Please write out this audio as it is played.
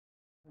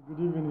Good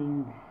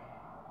evening,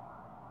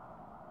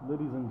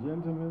 ladies and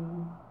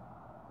gentlemen.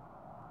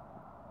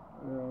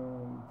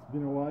 It's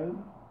been a while.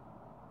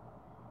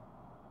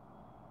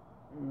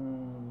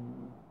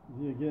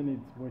 Here again,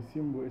 it's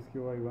Mwesimbo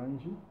SKY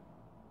Wanji,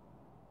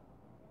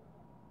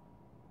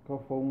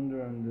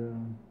 co-founder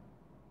and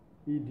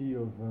ED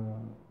of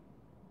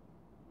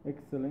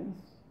Excellence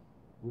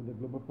with a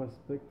Global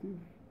Perspective,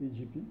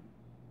 E.G.P,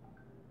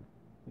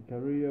 a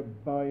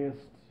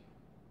career-biased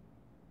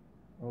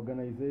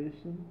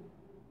organization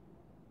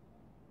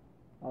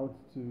out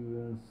to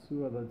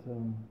ensure that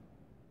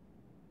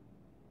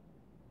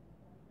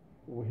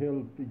we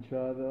help each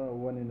other,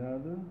 one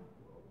another,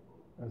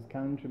 as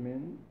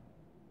countrymen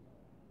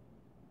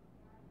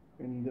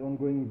in the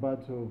ongoing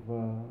battle of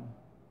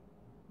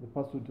the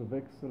pursuit of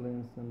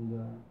excellence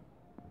and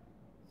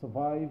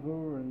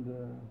survival and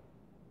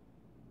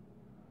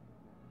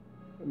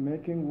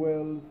making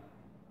wealth,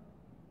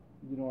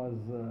 as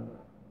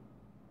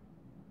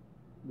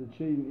the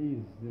chain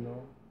is,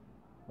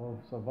 of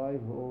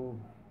survival,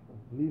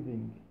 of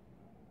living.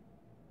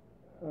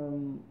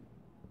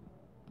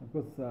 Of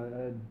course,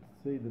 I'd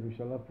say that we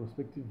shall have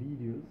prospective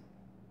videos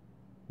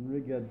in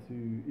regard to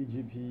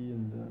E.G.P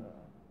and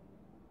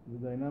the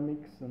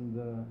dynamics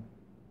and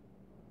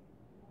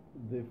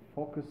the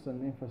focus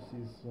and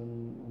emphasis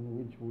on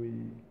which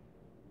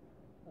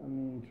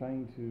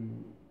trying to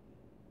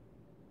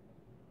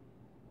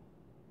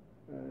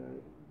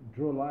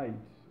draw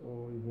light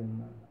or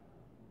even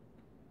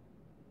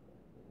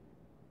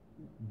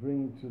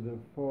bring to the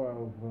fore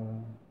of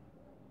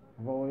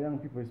our young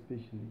people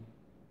especially.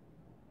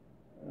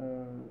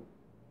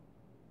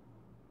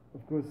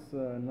 Of course,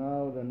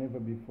 now than ever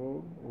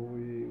before,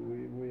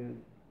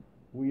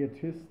 we are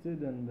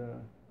tested and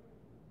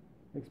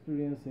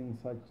experiencing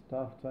such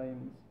tough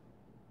times.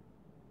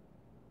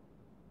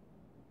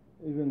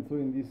 Even so,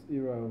 in this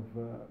era of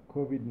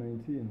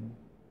COVID-19,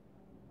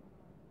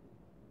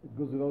 it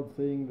goes without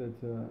saying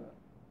that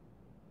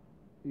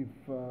if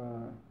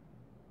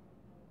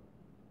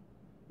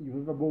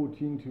you've ever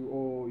bought into,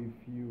 or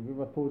if you've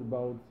ever thought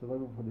about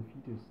survival for the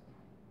fittest,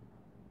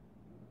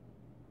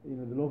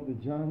 the law of the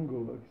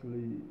jungle,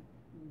 actually,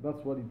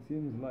 that's what it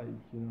seems like,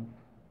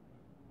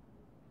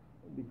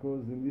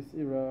 because in this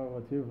era,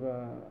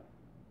 whatever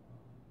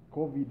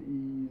COVID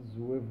is,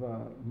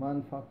 whoever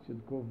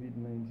manufactured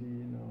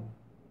COVID-19, or,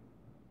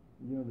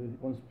 the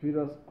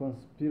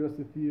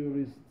conspiracy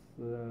theorists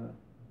are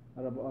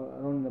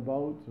around and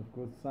about, of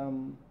course,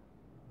 some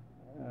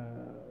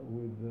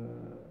with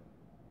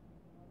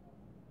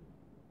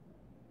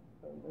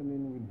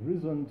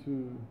reason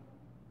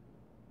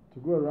to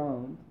go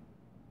around.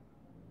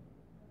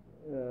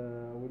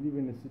 We live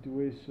in a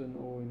situation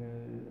or in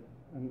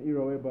an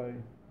era whereby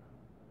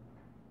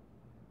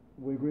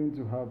we're going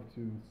to have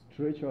to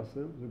stretch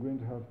ourselves, we're going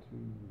to have to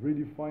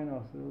redefine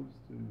ourselves,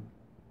 to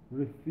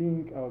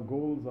rethink our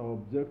goals, our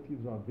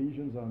objectives, our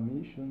visions, our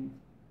missions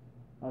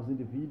as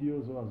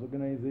individuals or as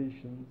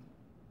organizations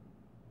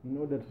in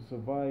order to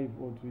survive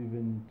or to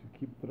even to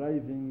keep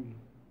thriving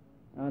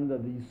under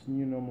this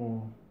new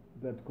normal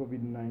that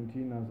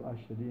COVID-19 has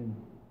ushered in.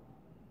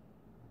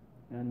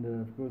 And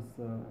of course,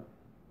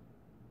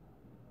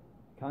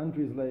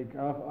 countries like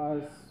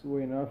us who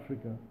are in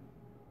Africa,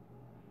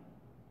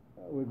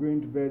 we're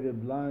going to bear the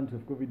brunt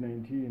of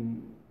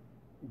COVID-19.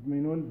 It may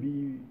not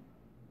be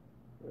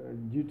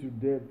due to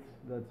deaths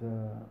that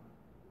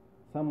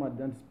some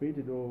had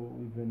anticipated or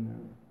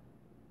even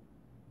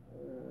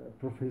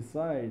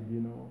prophesied,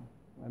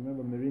 I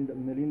remember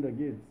Melinda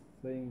Gates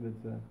saying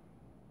that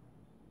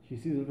she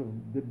sees a lot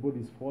of dead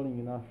bodies falling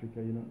in Africa,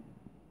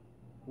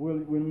 Well,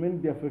 we may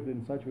be affected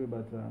in such a way,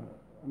 but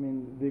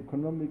the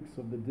economics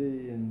of the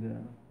day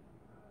and,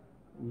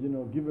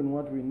 given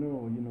what we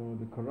know,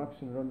 the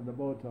corruption around and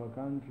about our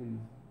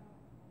countries,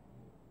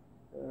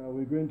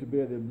 we're going to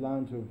bear the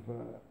brunt of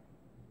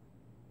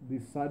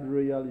this sad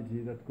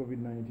reality that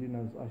COVID-19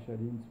 has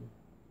ushered into.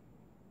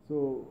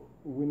 So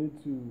we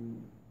need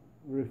to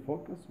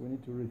refocus, we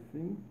need to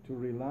rethink, to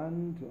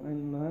relearn, to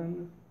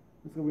unlearn.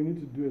 So we need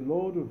to do a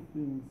lot of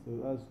things so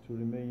as to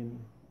remain,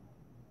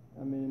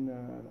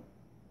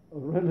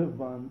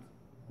 relevant,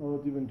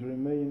 or even to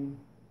remain,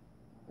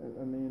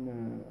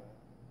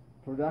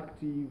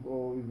 productive,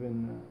 or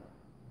even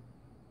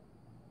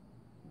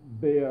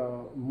bear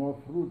more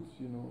fruits,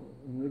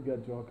 in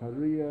regard to our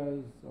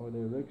careers, our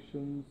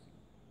directions,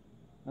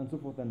 and so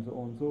forth and so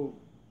on. So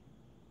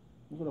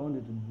that's what I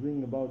wanted to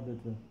bring about,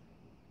 that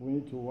we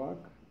need to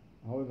work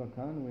however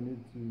can, we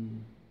need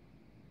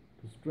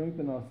to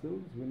strengthen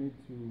ourselves, we need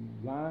to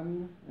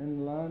learn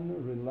and learn,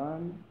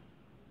 relearn,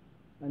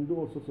 and do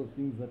all sorts of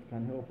things that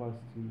can help us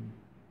to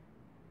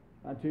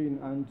attain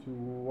unto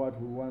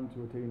what we want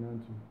to attain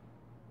unto.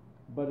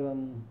 But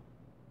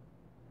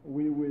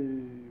we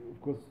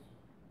of course,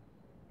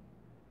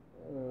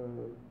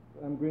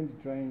 I'm going to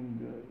try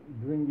and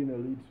bring in a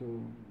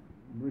little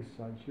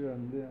research here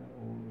and there,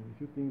 or a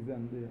few things here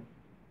and there,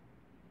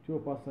 to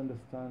help us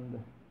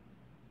understand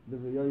the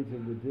reality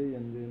of the day,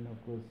 and then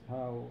of course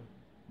how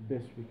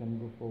best we can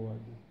go forward.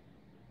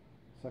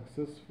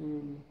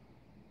 Successful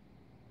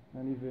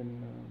and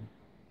even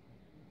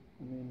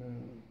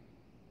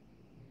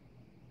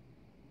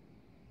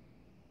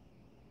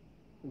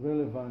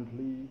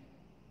relevantly,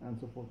 and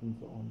so forth and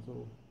so on.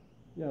 So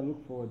yeah, I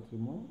look forward to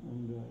more,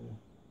 and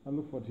I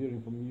look forward to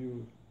hearing from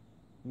you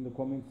in the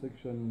comment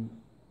section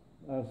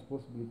as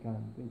possibly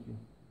can. Thank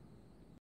you.